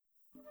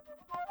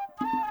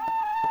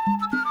Hello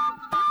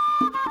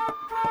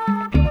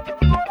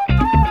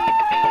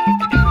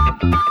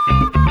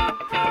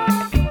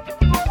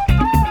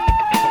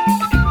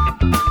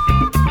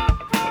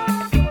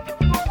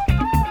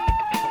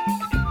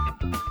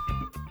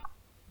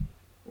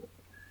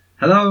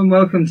and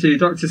welcome to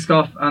Dr.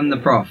 Scoff and the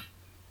Prof.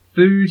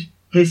 Food,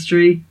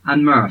 History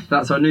and Mirth.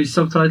 That's our new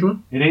subtitle.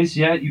 It is,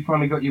 yeah. You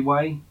finally got your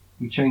way.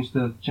 We changed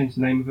the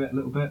name of it a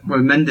little bit. Well,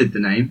 amended the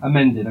name.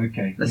 Amended,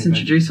 okay. Let's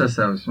introduce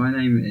ourselves. My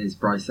name is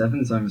Bryce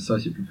Evans. I'm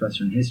Associate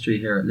Professor in History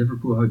here at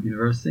Liverpool Hope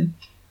University.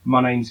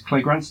 My name's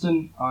Clay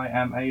Granston. I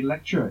am a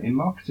lecturer in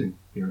marketing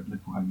here at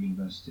Liverpool Hope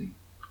University.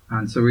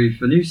 And so we've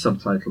a new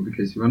subtitle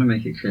because we want to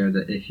make it clear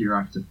that if you're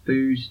after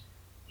food,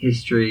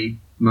 history,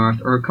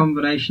 mirth, or a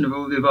combination of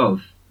all the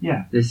above,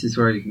 yeah, this is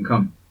where you can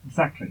come.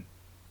 Exactly.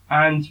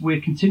 And we're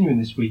continuing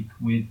this week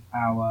with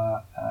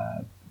our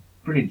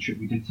brilliant trip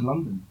we did to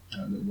London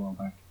a little while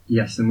back.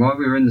 Yes, and while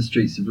we were in the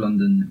streets of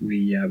London,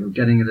 we were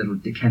getting a little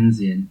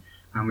Dickensian,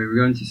 and we were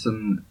going to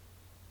some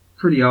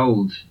pretty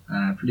old,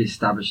 pretty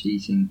established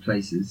eating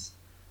places.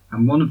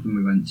 And one of them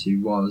we went to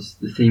was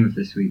the theme of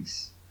this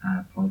week's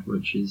pod,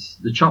 which is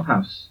the Chop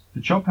House.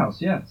 The Chop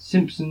House, yeah.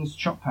 Simpson's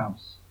Chop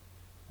House.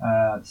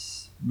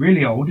 It's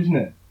really old, isn't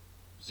it?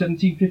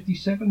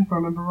 1757, if I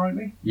remember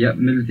rightly. Yep,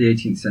 middle of the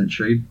 18th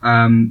century.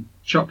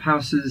 Chop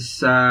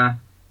houses,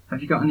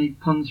 have you got any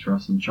puns for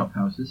us on chop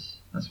houses?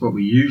 That's what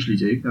we usually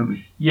do, don't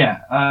we? Yeah,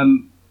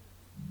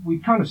 we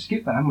kind of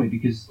skipped that, haven't we?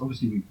 Because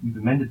obviously we've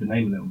amended the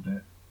name a little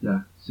bit.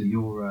 Yeah. So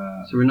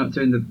you're... So we're not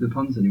doing the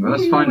puns anymore.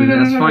 That's fine with me.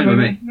 That's fine with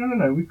me.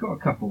 No, we've got a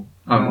couple.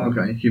 Oh,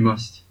 okay, if you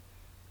must.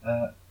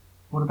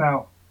 What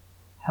about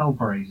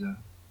Hellraiser?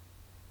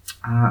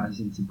 As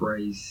in to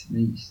braise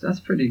meat. That's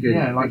pretty good.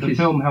 Yeah, like the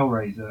film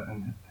Hellraiser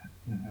and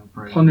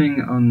Hellraiser.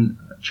 Punning on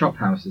chop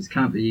houses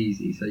can't be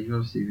easy, so you've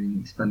obviously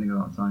been spending a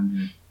lot of time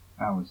here.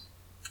 Hours.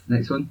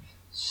 Next one.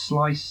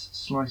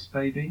 Slice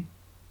Baby.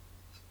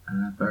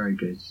 Very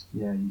good.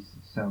 Yeah, you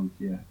sound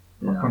Yeah.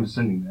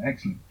 condescending there.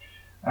 Excellent.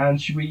 And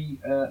should we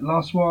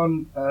last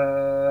one?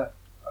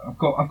 I've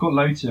got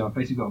loads here. I've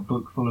basically got a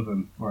book full of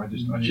them. Where I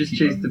just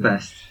choose the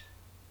best.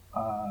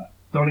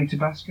 Donny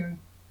Tabasco.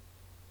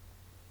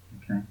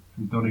 Okay.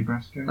 From Donny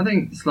Brasco. I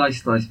think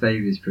Slice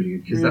Baby is pretty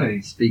good because Really?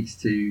 that speaks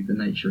to the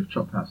nature of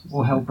chop houses.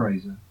 Or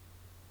Hellraiser.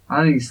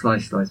 I think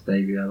Slice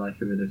Baby. I like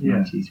a bit of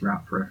 90s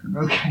rap reference.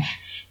 Okay.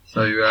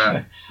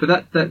 So,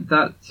 but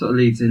that sort of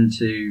leads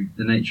into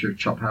the nature of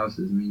chop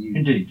houses. I mean,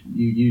 Indeed.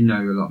 You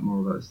know a lot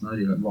more about this than I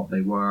do, like what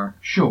they were.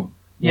 Sure.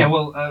 Yeah.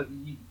 Well,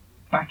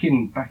 back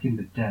in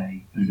the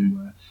day, as it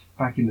were,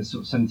 back in the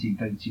sort of 17th,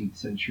 18th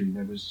century,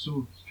 there was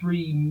sort of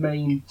three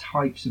main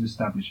types of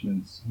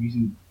establishments. I'm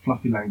using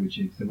fluffy language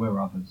here because there were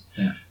others.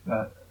 Yeah.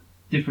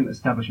 Different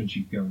establishments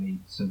you could go and eat.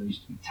 So there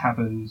used to be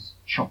taverns,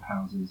 chop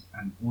houses,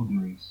 and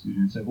ordinaries.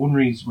 Mm-hmm. So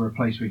ordinaries were a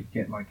place where you could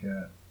get like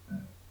a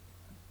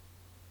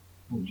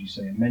what would you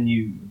say, a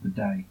menu of the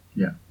day.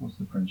 Yeah. What's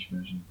the French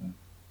version of that?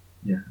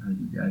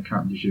 Yeah,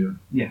 carte du jour.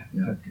 Yeah.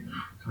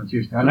 Carte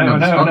du jour. I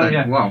know,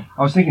 yeah. Wow.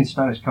 I was thinking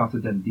Spanish,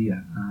 carte del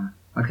dia.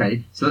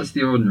 Okay, so that's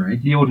the ordinary.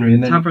 The ordinary.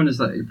 And then, tavern is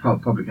like a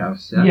public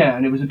house, yeah? Yeah,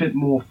 and it was a bit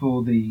more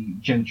for the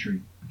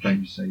gentry, Okay. should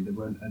we say. There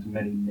weren't as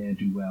many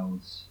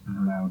ne'er-do-wells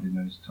allowed in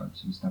those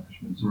types of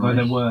establishments, Right. although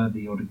there were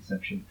the odd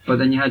exception. But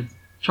then you had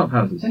chop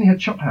houses. Then you had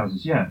chop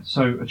houses, yeah.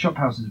 So a chop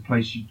house is a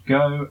place you'd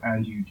go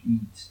and you'd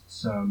eat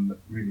some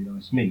really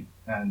nice meat.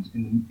 And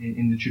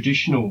in the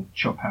traditional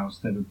chop house,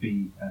 there would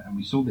be, and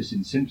we saw this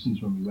in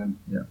Simpsons when we went.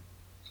 Yeah.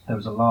 There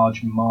was a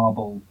large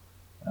marble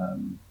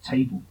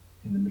table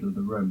in the middle of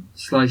the room.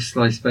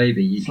 Slice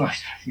Baby.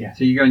 Sliced, yeah.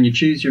 So you go and you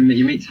choose your meat.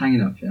 Your meat's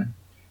hanging up, yeah?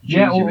 You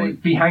Yeah, choose your or meat.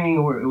 it'd be hanging,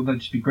 or there'd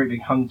just be great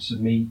big hunks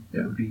of meat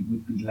Yeah. that would be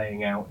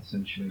laying out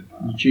essentially.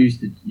 You choose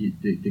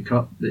the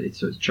cut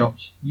so it's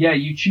chopped. Yeah,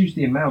 you choose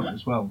the amount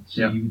as well.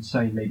 So Yeah. you would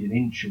say maybe an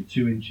inch or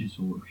 2 inches,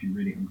 or if you're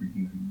really hungry,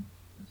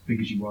 as big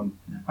as you want.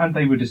 Yeah. And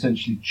they would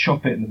essentially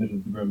chop it in the middle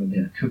of the room and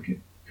then cook it.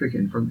 Cook it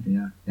in front of you,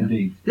 yeah.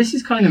 Indeed. This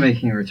is kind of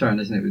making a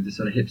return, isn't it, with the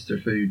sort of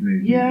hipster food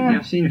movement? Yeah.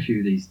 I've seen a few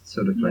of these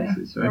sort of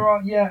places. There Right?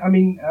 are. Yeah, I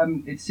mean,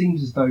 it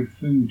seems as though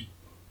food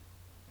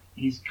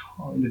is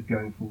kind of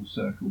going full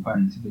circle back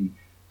to the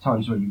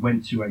times when you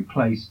went to a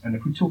place, and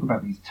if we talk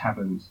about these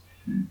taverns,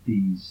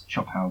 these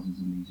chop houses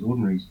and these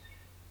ordinaries,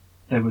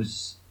 there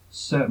was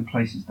certain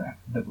places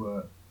that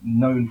were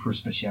known for a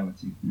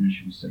speciality,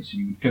 should we say. So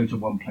you would go to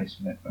one place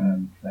for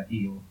their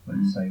eel,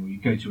 let's say, or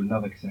you'd go to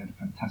another because they had a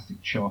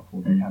fantastic chop,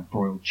 or they had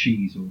broiled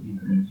cheese, or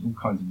there's all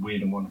kinds of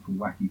weird and wonderful,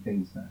 wacky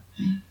things there,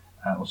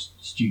 or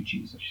stew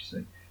cheese, I should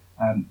say.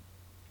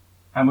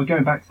 And we're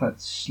going back to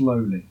that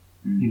slowly.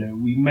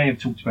 We may have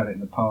talked about it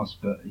in the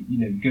past, but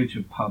you go to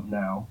a pub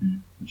now,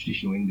 a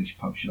traditional English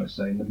pub, should I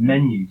say, and the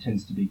menu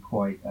tends to be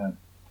quite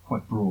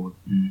broad.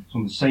 So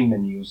on the same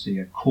menu, you'll see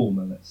a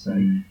korma, let's say,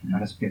 and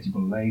a spaghetti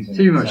bolognese.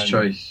 Too much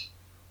choice.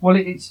 Well,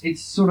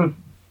 it's sort of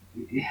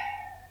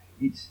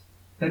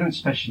they don't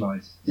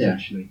specialise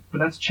essentially, but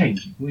that's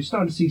changing. We're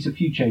starting to see a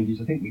few changes.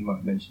 I think we might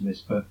have mentioned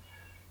this, but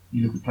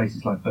you look at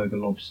places like Burger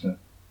Lobster,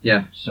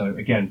 Yeah. So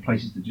again,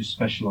 places that just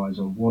specialise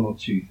on one or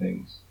two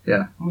things.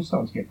 Yeah. And we're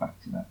starting to get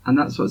back to that. And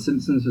that's what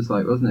Simpsons was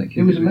like, wasn't it? 'Cause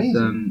It was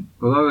amazing.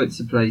 Although it's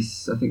a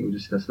place, I think we'll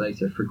discuss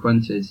later,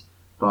 frequented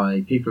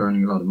by people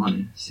earning a lot of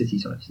money, city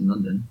types in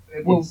London.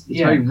 Well, It's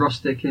very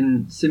rustic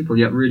and simple,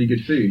 yet really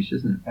good food,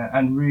 isn't it?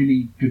 And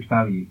really good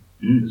value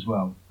as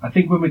well. I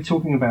think when we're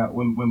talking about,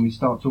 when we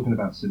start talking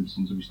about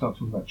Simpsons, or we start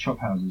talking about chop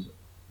houses,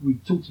 we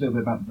talked a little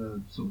bit about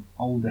the sort of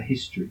older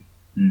history.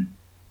 Mm.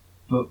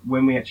 But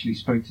when we actually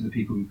spoke to the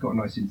people, we've got a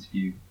nice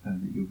interview that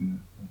you're going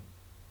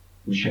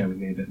to share with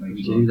me a bit later.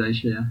 We do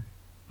later, yeah.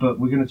 But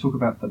we're going to talk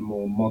about the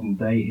more modern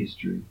day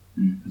history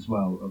as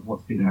well, of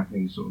what's been Mm.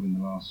 happening sort of in the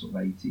last sort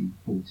of 80,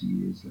 40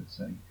 years, let's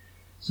say.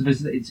 So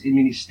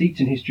it's steeped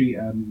in history.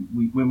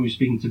 When we were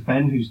speaking to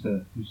Ben, who's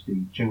the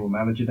general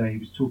manager there, he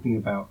was talking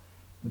about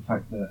the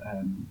fact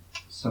that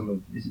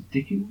is it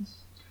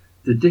Dickens?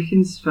 The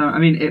Dickens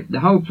the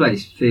whole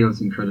place feels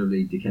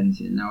incredibly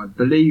Dickensian. Now, I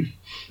believe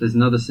there's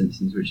another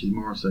Simpsons which is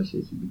more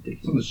associated with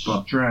Dickens. It's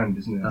on the Strand,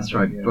 isn't it? That's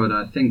right, yeah. but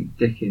I think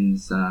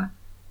Dickens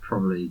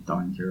probably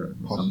dined here at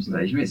some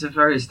Possibly. stage. It's a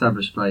very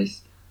established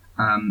place,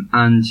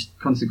 and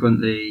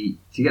consequently,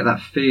 to get that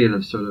feel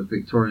of sort of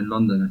Victorian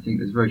London, I think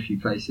there's very few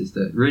places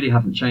that really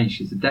haven't changed,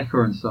 because the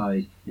decor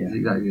inside is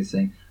exactly the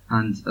same.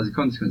 And as a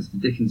consequence, the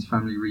Dickens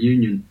family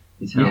reunion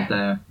is held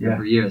there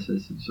every year, so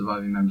some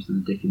surviving members of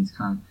the Dickens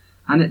clan.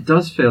 And it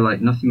does feel like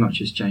nothing much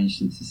has changed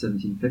since the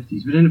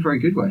 1750s, but in a very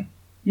good way.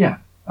 Yeah,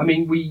 I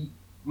mean,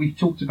 we've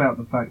talked about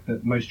the fact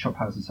that most chop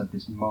houses have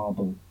this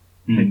marble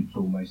plinth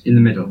almost in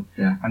the middle.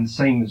 Yeah, and the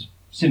same as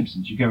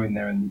Simpsons. You go in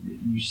there and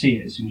you see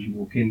it as soon as you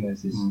walk in.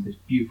 There's this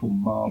beautiful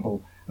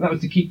marble, and that was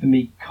to keep the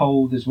meat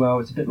cold as well.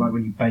 It's a bit like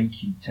when you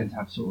bake, you tend to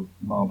have sort of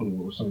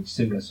marble or something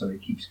similar, so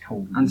it keeps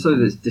cold. And so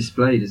it's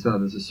displayed as well.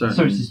 There's a certain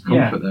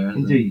comfort there.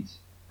 Indeed,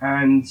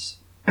 and.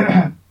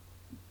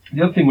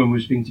 The other thing, when we were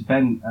speaking to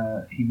Ben,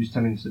 he was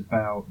telling us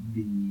about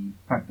the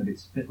fact that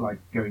it's a bit like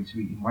going to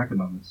eat in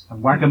Wagamama's. A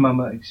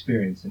Wagamama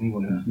experience,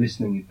 anyone who's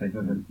listening, if they've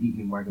ever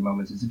eaten in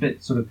Wagamama's, it's a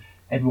bit sort of,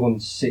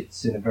 everyone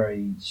sits in a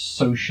very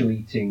social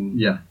eating.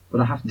 Yeah, but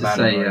I have to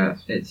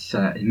say, it's,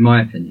 in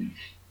my opinion,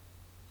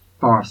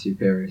 far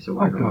superior to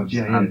Wagamama's. Oh God,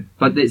 yeah.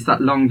 But it's that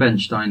long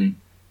bench dining.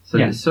 So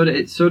it's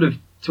sort of,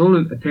 to all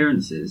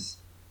appearances,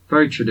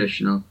 very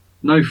traditional,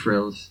 no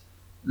frills,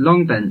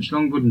 long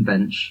wooden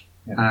bench.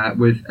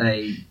 With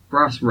a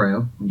brass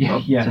rail on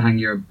top to hang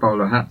your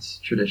bowler hats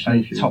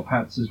traditionally. And top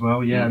hats as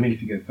well, I mean,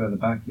 if you go further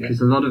back. Because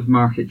a lot of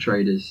market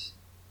traders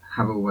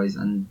have always,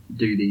 and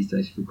do these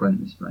days,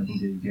 frequent this place.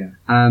 Indeed,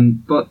 yeah.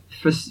 But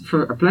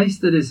for a place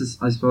that is,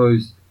 I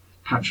suppose,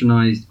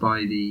 patronised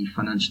by the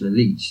financial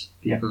elite,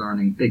 people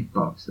earning big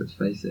bucks, let's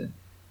face it,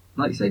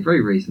 like I say,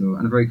 very reasonable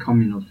and a very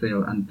communal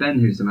feel. And Ben,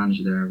 who's the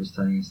manager there, was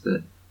telling us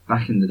that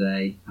back in the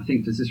day, I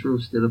think, does this rule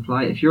still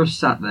apply? If you're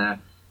sat there,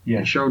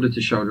 shoulder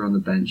to shoulder on the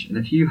bench, and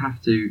if you have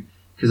to,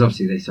 because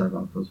obviously they serve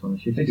alcohol as well,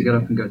 if you have to get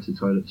up and go to the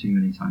toilet too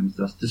many times,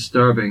 thus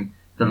disturbing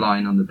the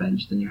line on the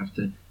bench, then you have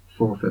to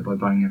forfeit by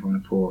buying everyone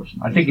a pour.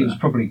 I think it was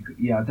probably,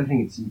 I don't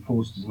think it's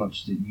enforced as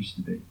much as it used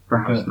to be.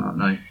 Perhaps not,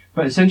 no.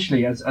 But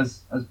essentially, as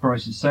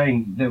Bryce is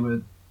saying, there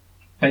were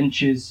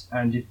benches,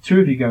 and if two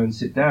of you go and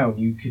sit down,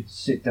 you could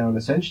sit down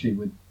essentially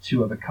with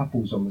two other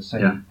couples on the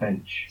same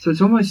bench. So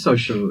it's almost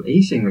social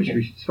eating, which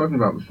we've spoken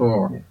about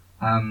before. Yeah.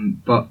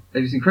 But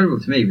it was incredible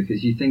to me,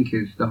 because you think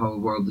of the whole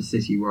world, the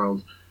city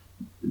world,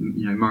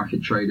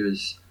 market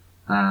traders,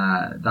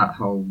 that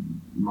whole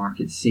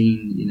market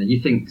scene,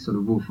 you think sort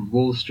of Wolf of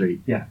Wall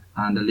Street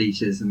and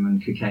elitism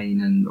and cocaine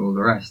and all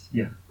the rest.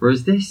 Yeah.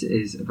 Whereas this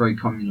is a very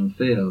communal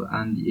feel,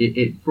 and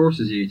it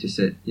forces you to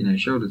sit,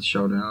 shoulder to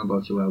shoulder and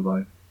elbow to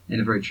elbow in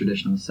a very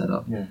traditional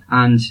setup. Yeah.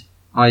 And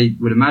I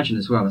would imagine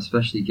as well,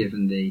 especially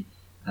given the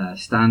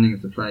standing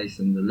of the place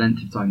and the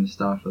length of time the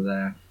staff are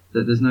there,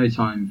 that there's no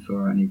time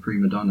for any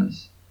prima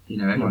donnas.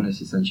 Everyone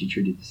is essentially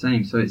treated the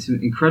same. So it's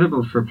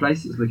incredible for a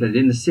place that's located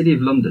in the city of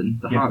London,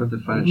 the heart of the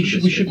financial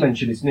district. We should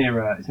mention it's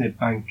near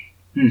Bank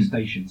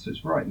Station, so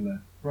it's right in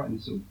the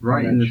sort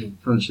of in the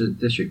financial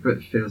district, but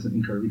it feels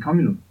incredibly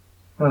communal.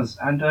 It does.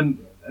 And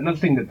another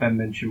thing that Ben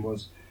mentioned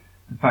was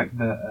the fact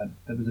that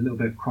there was a little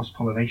bit of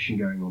cross-pollination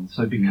going on.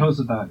 So because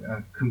of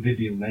that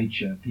convivial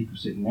nature, people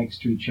sitting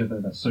next to each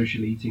other, that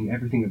social eating,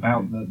 everything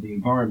about the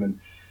environment,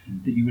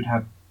 that you would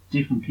have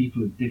different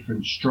people of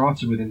different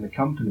strata within the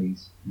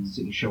companies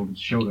sitting shoulder to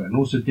shoulder, and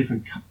also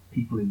different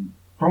people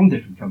from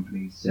different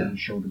companies sitting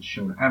shoulder to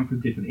shoulder, and from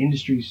different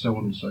industries, so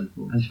on and so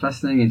forth. And it's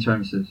fascinating in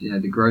terms of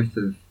the growth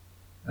of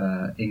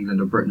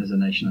England or Britain as a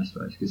nation, I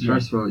suppose, because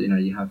first of all,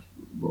 you have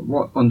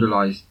what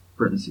underlies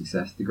Britain's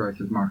success, the growth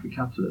of market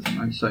capitalism,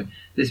 right? So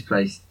this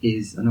place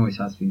is and always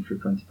has been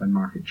frequented by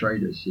market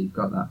traders, so you've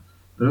got that.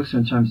 But also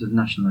in terms of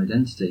national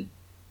identity,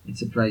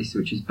 it's a place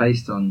which is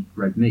based on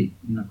red meat,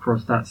 and of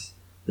course that's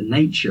the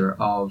nature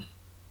of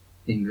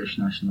English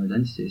national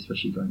identity,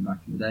 especially going back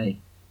in the day,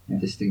 in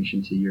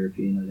distinction to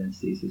European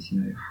identities, is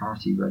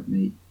hearty red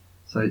meat.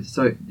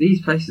 So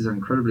these places are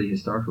incredibly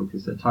historical,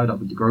 because they're tied up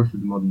with the growth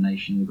of the modern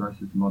nation, the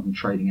growth of the modern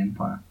trading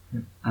empire,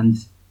 and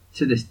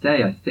to this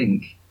day, I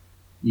think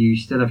you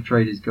still have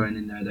traders going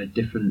in there. They're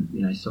different,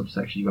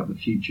 subsections. You've got the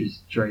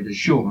futures traders.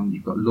 Sure.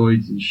 You've got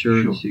Lloyd's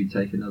Insurance Sure. who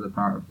take another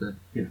part of the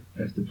Yeah.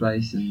 of the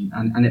place,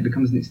 and it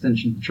becomes an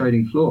extension of the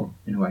trading floor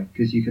in a way,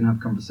 because you can have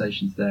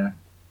conversations there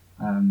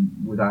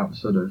without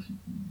sort of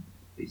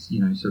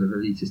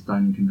elitist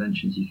dining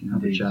conventions. You can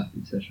have Indeed. a chat,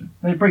 etc.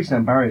 And it breaks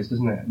down barriers,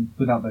 doesn't it? And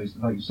without those,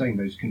 like you're saying,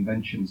 those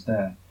conventions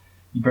there,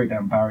 you break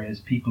down barriers.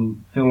 People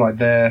feel like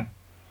they're,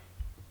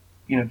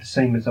 the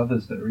same as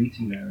others that are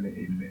eating there, and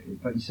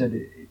it like you said,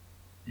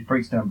 it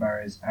breaks down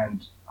barriers,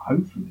 and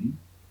hopefully,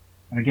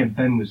 and again,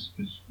 Ben was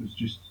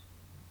just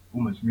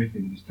almost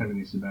riffing, just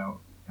telling us about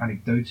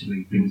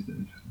anecdotally things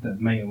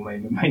that may or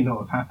may not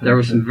have happened. There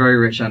were some very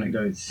rich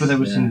anecdotes, but there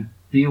were some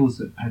deals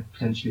that had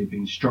potentially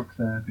been struck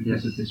there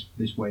because Yes. of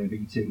this way of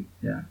eating.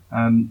 Yeah.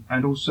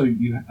 And also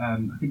you, I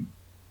think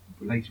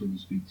later when you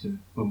speak to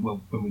when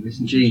we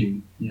listened to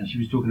Jean, Jean, she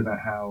was talking about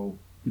how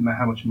no matter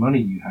how much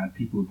money you had,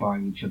 people were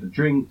buying each other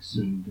drinks,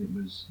 and it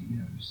was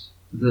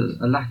There's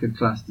a lack of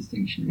class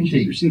distinction, which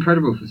Indeed. is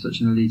incredible for such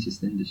an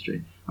elitist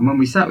industry. And when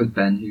we sat with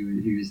Ben,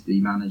 who is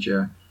the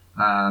manager,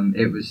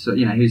 it was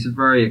he's a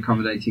very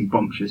accommodating,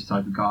 bumptious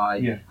type of guy,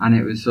 Yeah. and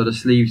it was sort of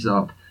sleeves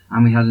up.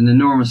 And we had an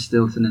enormous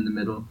Stilton in the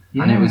middle,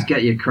 and it was Yeah.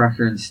 get your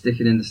cracker and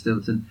stick it in the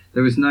Stilton.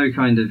 There was no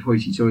kind of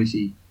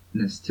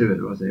hoity-toityness to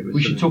it, was it? It was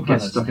We sort should of talk about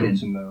get that stuck in.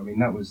 Stilton though. I mean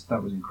that was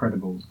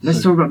incredible.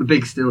 Let's talk about the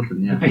big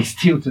Stilton, the big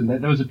Stilton.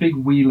 There was a big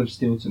wheel of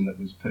Stilton that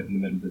was put in the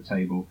middle of the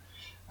table,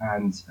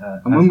 and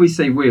when we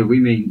say wheel, we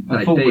mean A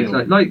like full big,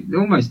 wheel. like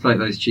almost like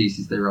those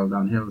cheeses they roll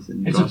down hills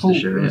in It's a full-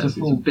 Gloucestershire. it's a It's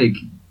full- a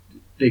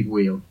big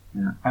wheel.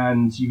 Yeah.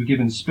 and you were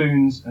given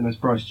spoons, and as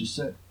Bryce just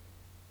said,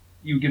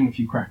 you were given a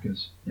few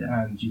crackers,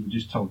 Yeah. and you were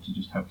just told to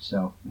just help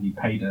yourself, and you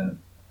paid I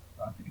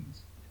think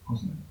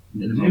wasn't it?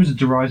 Minimum. It was a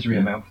derisory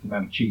Yeah. amount for the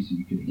amount of cheese that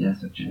you could eat. Yeah.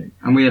 Essentially,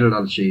 And we had a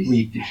lot of cheese.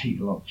 we did eat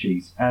a lot of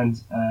cheese,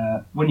 and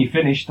when you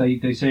finish,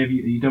 they say, "Are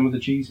you done with the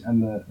cheese?"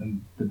 And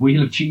the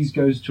wheel of cheese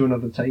goes to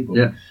another table.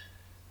 Yeah.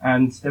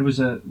 And there was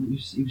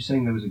he was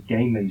saying there was a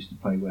game they used to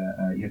play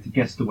where you had to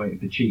guess the weight of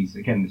the cheese.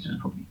 Again, this was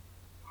probably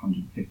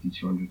 150,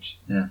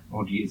 200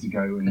 odd years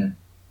ago, and it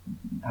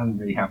hasn't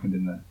really happened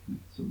in the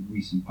sort of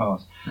recent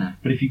past. Yeah.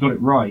 But if you got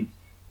it right,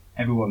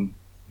 everyone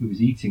who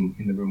was eating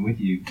in the room with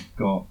you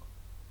got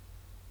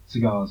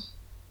cigars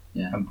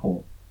and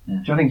port. Yeah.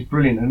 Which I think is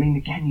brilliant. I mean,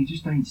 again, you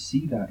just don't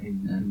see that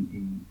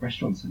in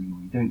restaurants anymore.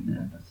 You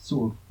don't. That's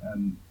sort of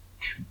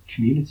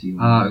community. It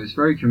was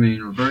very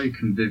communal, very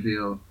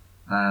convivial.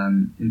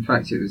 In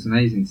fact, it was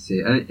amazing to see.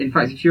 In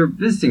fact, if you're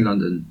visiting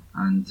London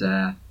and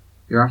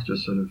you're after a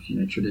sort of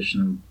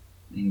traditional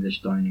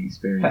English dining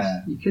experience,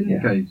 you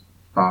couldn't go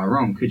far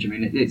wrong, could you? I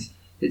mean,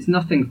 it's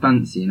nothing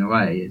fancy in a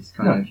way. It's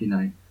kind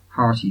of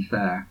hearty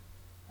fare.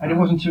 And it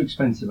wasn't too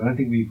expensive. I don't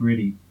think we've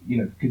really,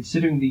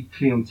 considering the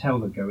clientele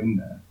that go in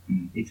there,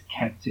 it's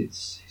kept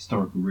its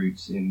historical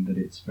roots in that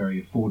it's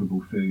very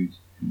affordable food.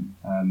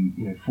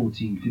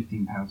 14,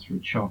 15 pounds for a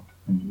chop,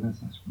 and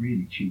that's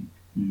really cheap.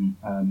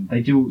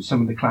 They do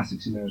some of the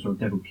classics in there as well,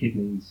 deviled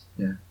kidneys.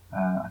 Yeah.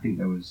 I think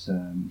there was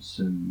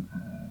some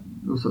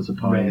all sorts of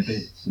rare pies.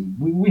 bits, and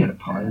we had a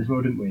pie as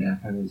well, didn't we? Yeah.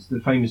 And it's the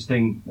famous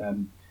thing.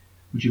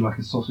 Would you like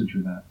a sausage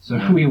with that?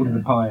 So we ordered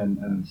a pie and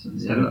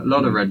a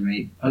lot of red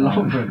meat. A lot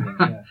of red meat.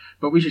 Yeah.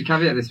 But we should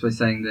caveat this by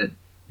saying that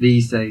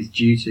these days,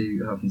 due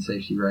to health and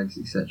safety regs,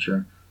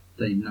 etc.,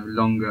 they no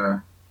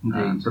longer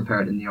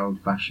prepare it in the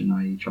old-fashioned,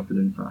 i.e. chop it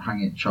in front,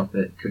 hang it, chop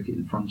it, cook it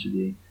in front of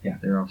you. Yeah.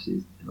 They're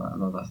obviously, a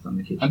lot of that's done in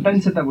the kitchen. And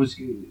Ben said that was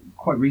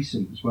quite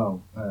recent as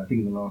well. I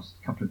think in the last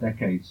couple of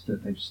decades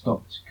that they've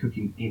stopped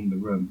cooking in the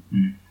room.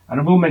 And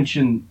I will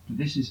mention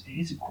that it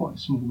is quite a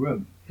small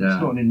room. Yeah.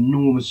 It's not an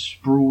enormous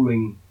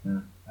sprawling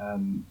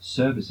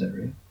service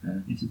area.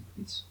 Yeah.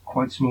 It's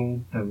quite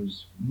small. There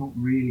was not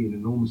really an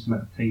enormous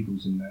amount of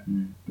tables in there,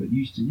 but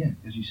used to,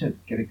 as you said,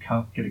 get it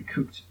cut, get it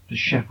cooked. The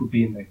chef would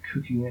be in there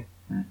cooking it.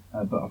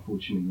 But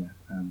unfortunately,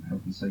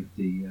 health and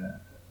safety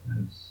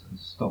has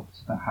stopped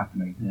that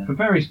happening for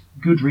various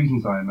good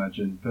reasons, I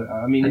imagine. But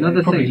I mean,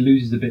 it probably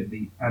loses a bit of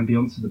the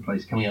ambience of the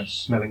place, coming out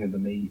smelling of the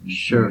meat. And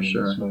Sure.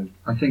 the smoke.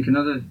 I think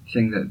another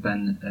thing that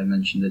Ben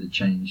mentioned that had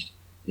changed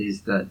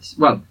is that,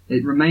 well,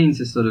 it remains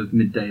a sort of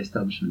midday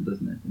establishment,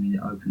 doesn't it? I mean,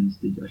 it opens,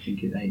 I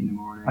think, at 8 in the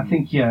morning. I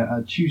think,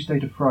 Tuesday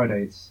to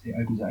Friday it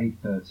opens at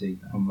 8:30.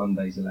 On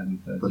Mondays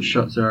 11:30. But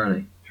shuts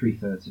early.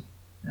 3:30.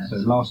 Yeah, So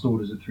last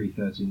order's at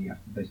 3:30, and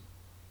they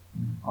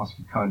ask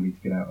you kindly to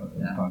get out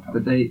at 5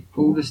 But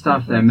all the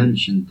staff there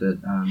mentioned that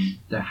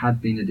there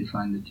had been a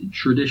decline. That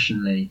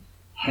traditionally,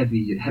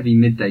 heavy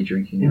midday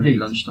drinking, heavy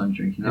lunchtime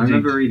drinking. I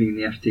remember reading in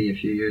the FT a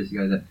few years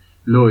ago that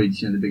Lloyd's,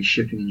 the big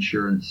shipping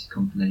insurance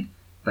company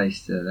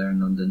based there in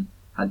London,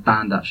 had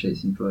banned actually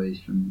its employees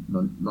from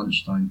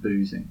lunchtime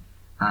boozing,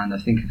 and I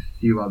think a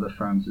few other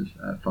firms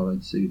have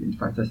followed suit. In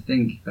fact, I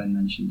think Ben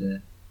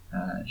mentioned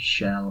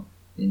Shell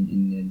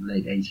in the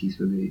late 80s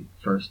were the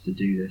first to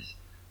do this.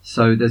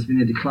 So there's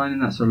been a decline in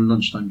that sort of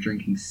lunchtime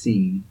drinking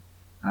scene.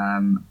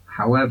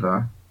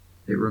 However,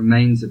 it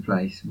remains a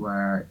place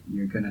where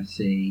you're going to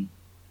see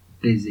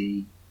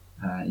busy,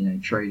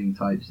 trading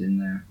types in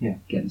there,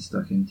 getting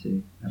stuck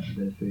into a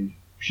bit of food.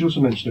 We should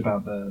also mention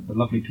about the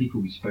lovely people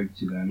we spoke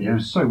to there. I mean, it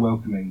was so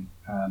welcoming.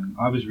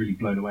 I was really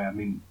blown away. I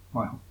mean,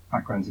 my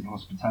background's in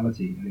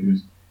hospitality, and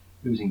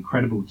it was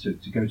incredible to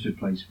go to a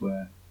place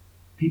where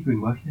people have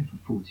been working there for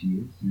 40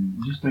 years.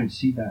 You just don't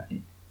see that,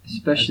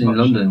 especially in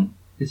London. Now.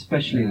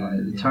 Especially in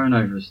London. The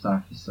turnover of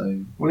staff is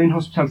so... Well, in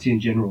hospitality in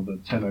general, the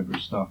turnover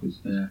of staff is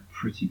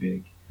pretty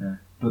big. Yeah.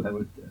 But there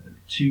were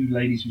 2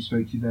 ladies we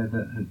spoke to there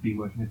that had been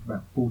working there for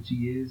about 40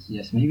 years.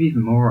 Yes, maybe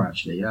even more,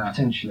 actually, yeah.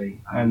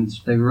 Potentially. And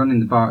they were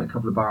running a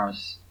couple of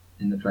bars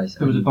in the place.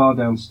 There was a bar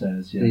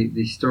downstairs, yeah.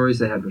 The stories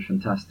they had were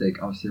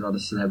fantastic. Obviously, a lot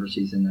of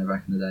celebrities in there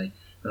back in the day.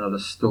 A lot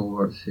of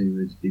stalwarts who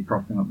would be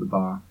propping up the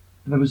bar.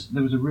 There was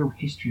a real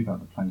history about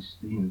the place.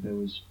 There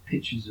was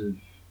pictures of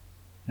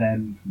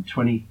them from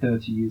 20,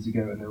 30 years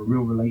ago, and there were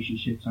real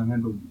relationships. I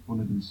remember one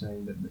of them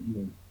saying that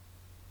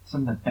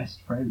some of their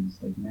best friends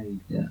they've made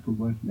from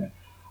working there.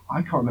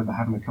 I can't remember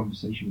having a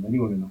conversation with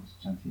anyone in the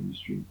hospitality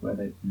industry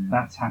where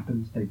that's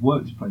happened. They've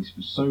worked a place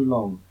for so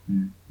long.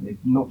 They're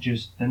not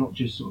just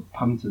sort of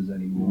punters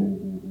anymore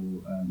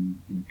or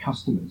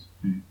customers.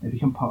 They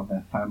become part of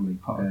their family,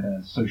 part of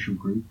their social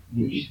group.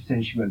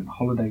 She went on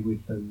holiday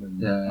with them,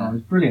 and it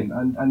was brilliant.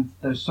 And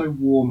they're so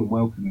warm and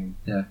welcoming.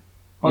 Yeah.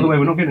 By the way,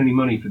 we're not getting any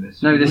money for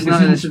this. No, this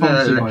isn't is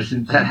sponsored by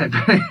Simpsons.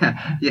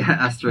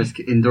 asterisk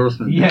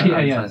endorsement.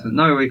 Yeah.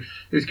 No, it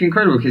was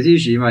incredible because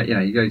usually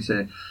you go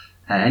to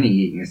any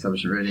eating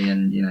establishment really,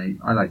 and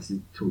I like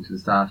to talk to the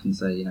staff and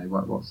say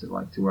what's it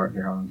like to work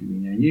here, how long have you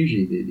been here, and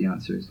usually the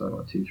answer is like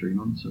 2-3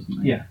 months or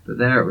something. Yeah. But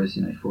there it was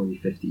 40,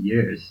 50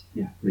 years.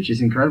 Yeah. Which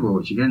is incredible,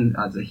 which again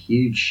adds a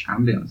huge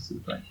ambience to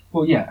the place.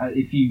 Well, yeah,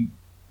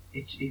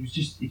 it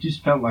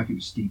just felt like it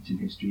was steeped in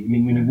history. I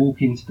mean, when you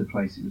walk into the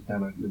place, it was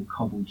down a little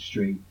cobbled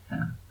street,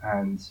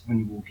 and when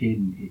you walk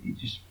in, it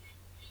just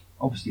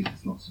obviously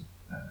there's lots of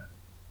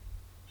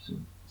sort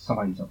of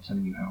signs up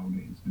telling you how old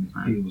it is, but it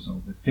feels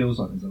old. It feels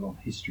like there's a lot of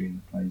history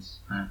in the place.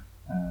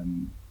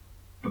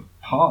 But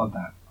part of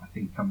that, I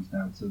think, comes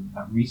down to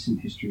that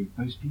recent history of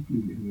those people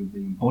who are the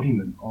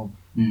embodiment of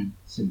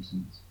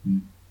Simpsons.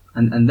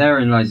 And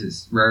therein lies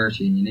its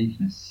rarity and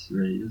uniqueness,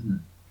 really, doesn't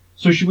it?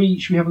 So should we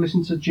have a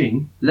listen to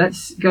Jean?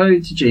 Let's go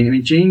to Jean. I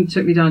mean, Jean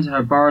took me down to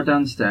her bar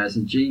downstairs,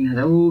 and Jean had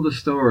all the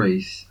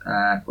stories,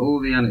 all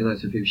the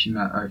anecdotes of people she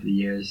met over the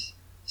years.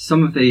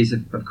 Some of these,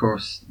 of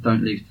course,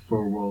 don't leave the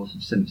 4 walls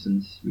of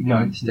Simpsons. We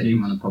can't stick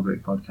them on a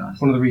public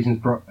podcast. One of the reasons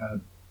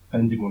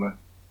Ben didn't want to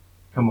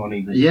come on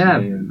either.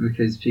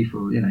 Because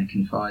people,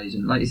 confide,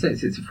 and like you said,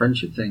 it's a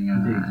friendship thing,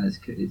 and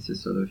it's a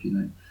sort of,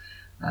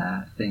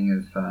 thing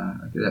of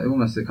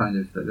almost a kind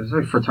of, it was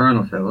very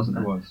fraternal feel, wasn't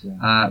it? It was,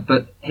 yeah.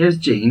 But here's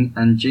Jean,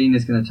 and Jean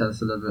is going to tell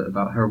us a little bit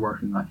about her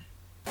working life.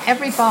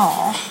 Every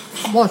bar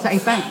was a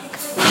bank,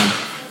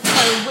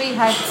 so we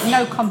had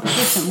no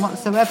competition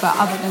whatsoever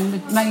other than the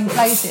main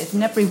places,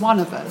 and every one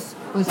of us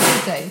was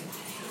busy.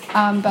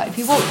 But if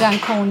you walk down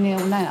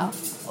Cornhill now,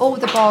 all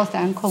the bars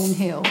down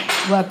Cornhill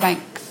were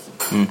banks,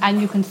 and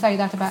you can say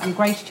that about in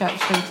Gracechurch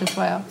Street as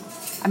well.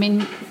 I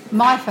mean,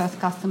 my first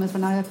customers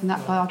when I opened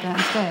that bar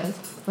downstairs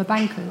were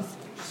bankers.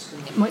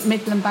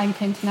 Midland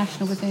Bank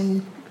International was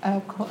in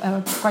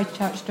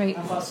Gracechurch Street,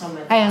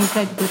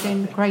 ANZ was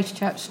in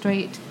Gracechurch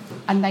Street,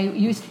 and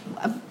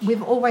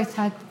we've always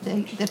had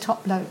the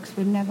top blokes.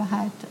 We've never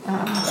had.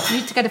 We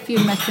used to get a few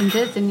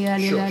messengers in the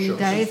early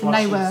days, and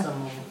they were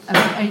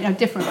a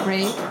different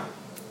breed.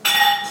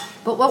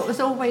 But what was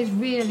always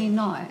really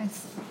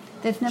nice,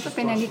 there's never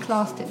been any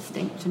class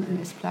distinction in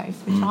this place,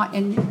 which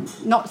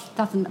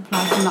doesn't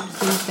apply so much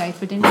these days,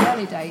 but in the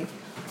early days,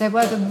 there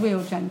were the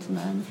real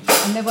gentlemen,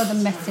 and there were the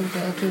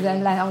messengers who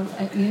they're loud.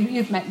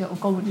 You've met little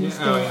Gordon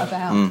still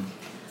about.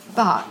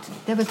 But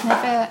there was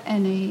never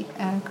any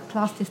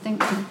class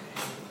distinction.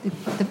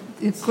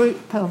 The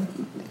group of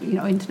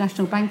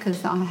international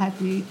bankers that I had,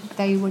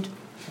 they would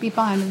be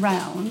buying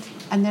around,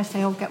 and they'd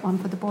say, "I'll get one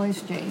for the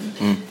boys, Jean."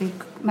 The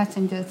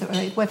messengers,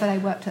 whether they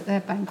worked at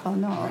their bank or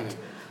not.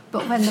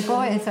 But when the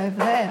boys over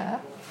there,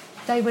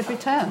 they would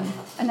return,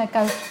 and they'd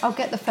go, "I'll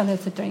get the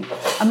fellas a drink."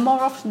 And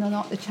more often than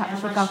not, the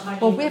chaps would go,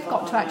 "Well, we've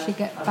got to actually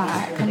get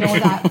back," and all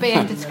that,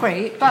 being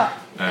discreet. But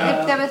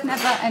there was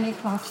never any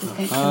class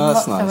distinction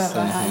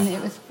whatsoever, nice, and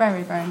it was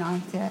very, very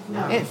nice,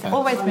 It's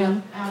always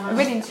been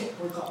really...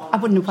 I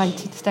wouldn't have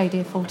waited to stay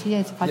here 40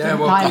 years if I didn't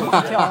like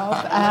the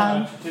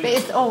job. But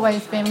it's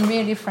always been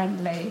really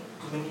friendly.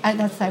 And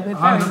as I say, we're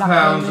very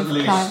lucky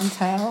with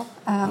clientele.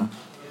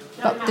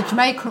 But the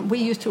Jamaican, we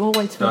used to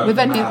always... We've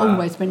only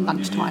always been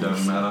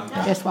lunchtimes,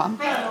 this one.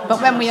 But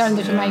when we owned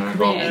the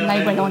Jamaica Inn,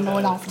 they went on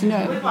all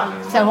afternoon.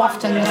 So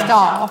often the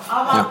staff...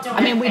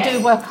 I mean, we do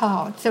work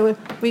hard, so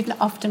we'd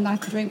often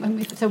like a drink when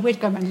we... So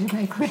we'd go around the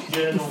Jamaica Inn,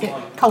 we sit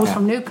Coles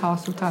from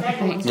Newcastle type of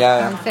thing.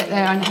 Yeah. So sit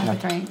there and have a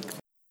drink.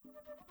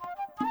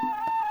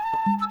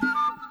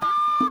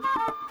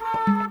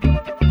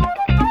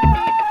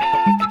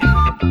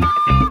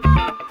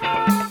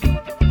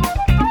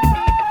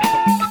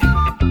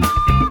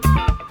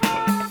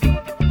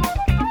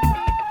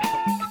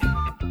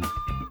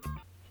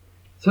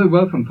 So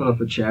welcome, pull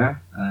up a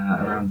chair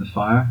around the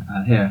fire.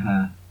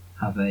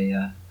 Have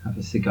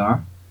a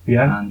cigar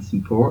and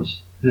some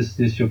port. This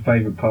is your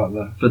favourite part,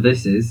 though. But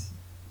this is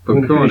We're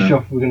Book going to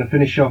Corner.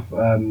 finish off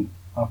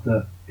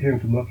after hearing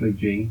from lovely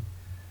Jean.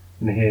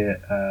 We're going to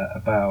hear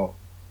about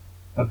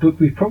a book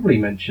we've probably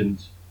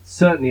mentioned,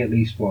 certainly at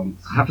least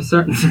once. I have a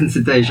certain sense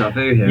of deja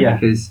vu here Yeah.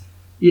 because,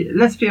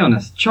 let's be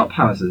honest, chop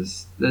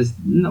houses. There's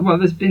been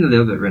a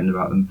little bit written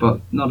about them,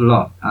 but not a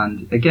lot.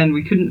 And again,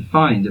 we couldn't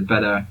find a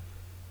better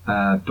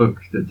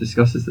book that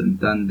discusses them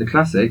than the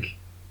classic,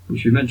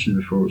 which we mentioned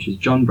before, which is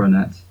John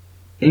Burnet,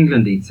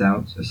 England Eats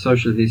Out: A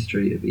Social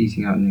History of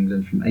Eating Out in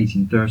England from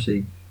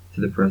 1830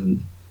 to the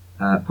present,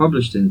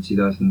 published in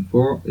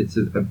 2004. It's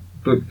a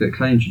book that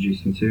Clay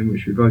introduced me to,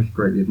 which we both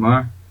greatly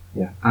admire.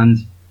 Yeah.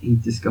 And he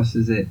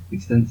discusses it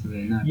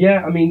extensively now.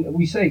 Yeah, I mean,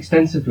 we say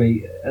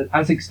extensively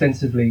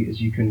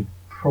as you can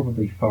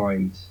probably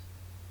find.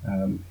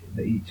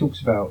 That he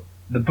talks about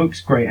the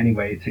book's great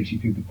anyway. It takes you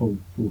through the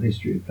full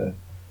history of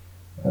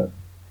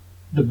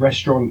the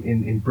restaurant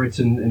in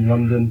Britain, in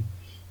London.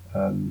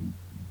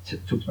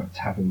 Talks about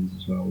taverns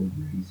as well,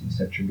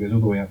 etc. Goes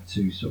all the way up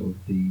to sort of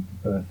the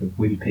birth of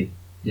Wimpy.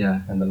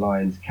 Yeah. And the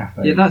Lions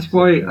Cafe. Yeah, that's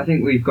why I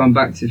think we've gone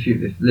back to,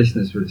 if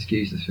listeners will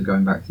excuse us for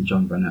going back to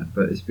John Burnet,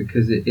 but it's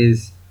because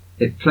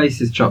it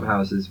places chop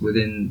houses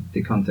within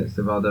the context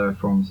of other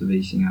forms of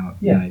eating out,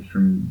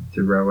 from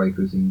to railway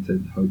cuisine to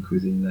haute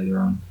cuisine later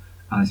on,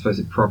 and I suppose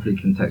it properly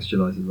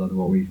contextualises a lot of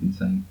what we've been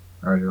saying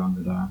earlier on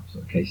with our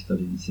sort of case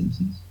study in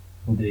Simpsons.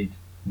 Indeed.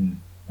 Yeah.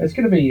 It's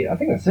going to be, I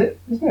think that's it,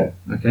 isn't it?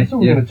 Okay. That's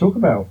all we're going to talk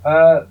about.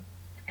 A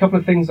couple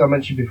of things I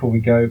mentioned before we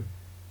go.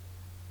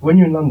 When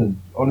you're in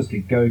London, honestly,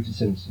 go to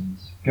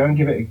Simpsons. Go and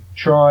give it a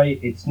try.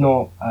 It's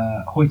not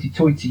a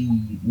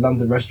hoity-toity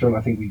London restaurant.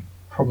 I think we've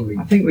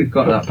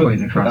got that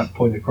point across. That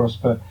point across,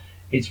 but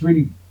it's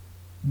really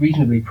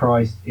reasonably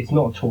priced. It's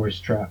not a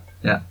tourist trap.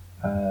 Yeah.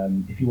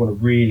 If you want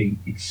to really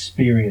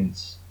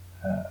experience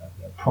a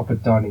proper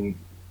dining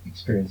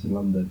experience in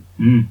London,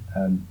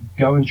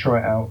 go and try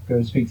it out. Go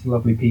and speak to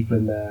lovely people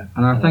in there.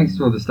 And our thanks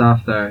to all the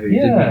staff there who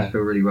did make us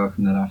feel really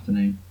welcome that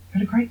afternoon. We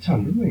had a great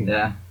time, didn't we?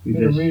 Yeah, we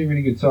had a really,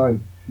 really good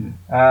time.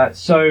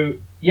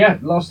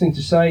 Last thing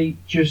to say,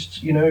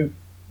 just,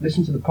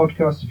 listen to the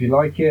podcast if you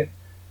like it.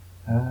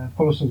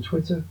 Follow us on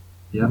Twitter.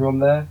 Yeah. We're on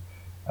there.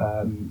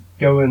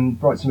 Go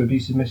and write some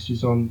abusive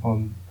messages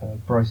on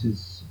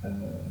Bryce's.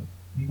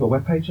 You've got a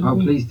webpage?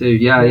 Oh, please do.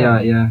 Yeah.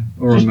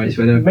 Or Just, on my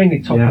Twitter.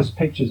 Mainly topless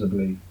pictures, I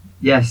believe.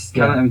 Yes,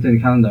 I'm doing a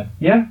calendar.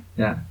 Yeah?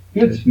 Yeah.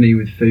 Good. It's me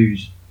with food.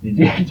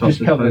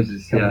 Just covered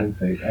poses. in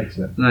food.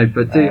 Excellent. No,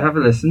 but do have a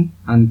listen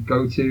and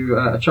go to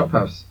a chop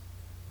house.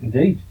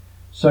 Indeed.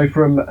 So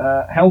from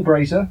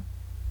Hellbraiser,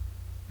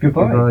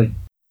 goodbye. Goodbye.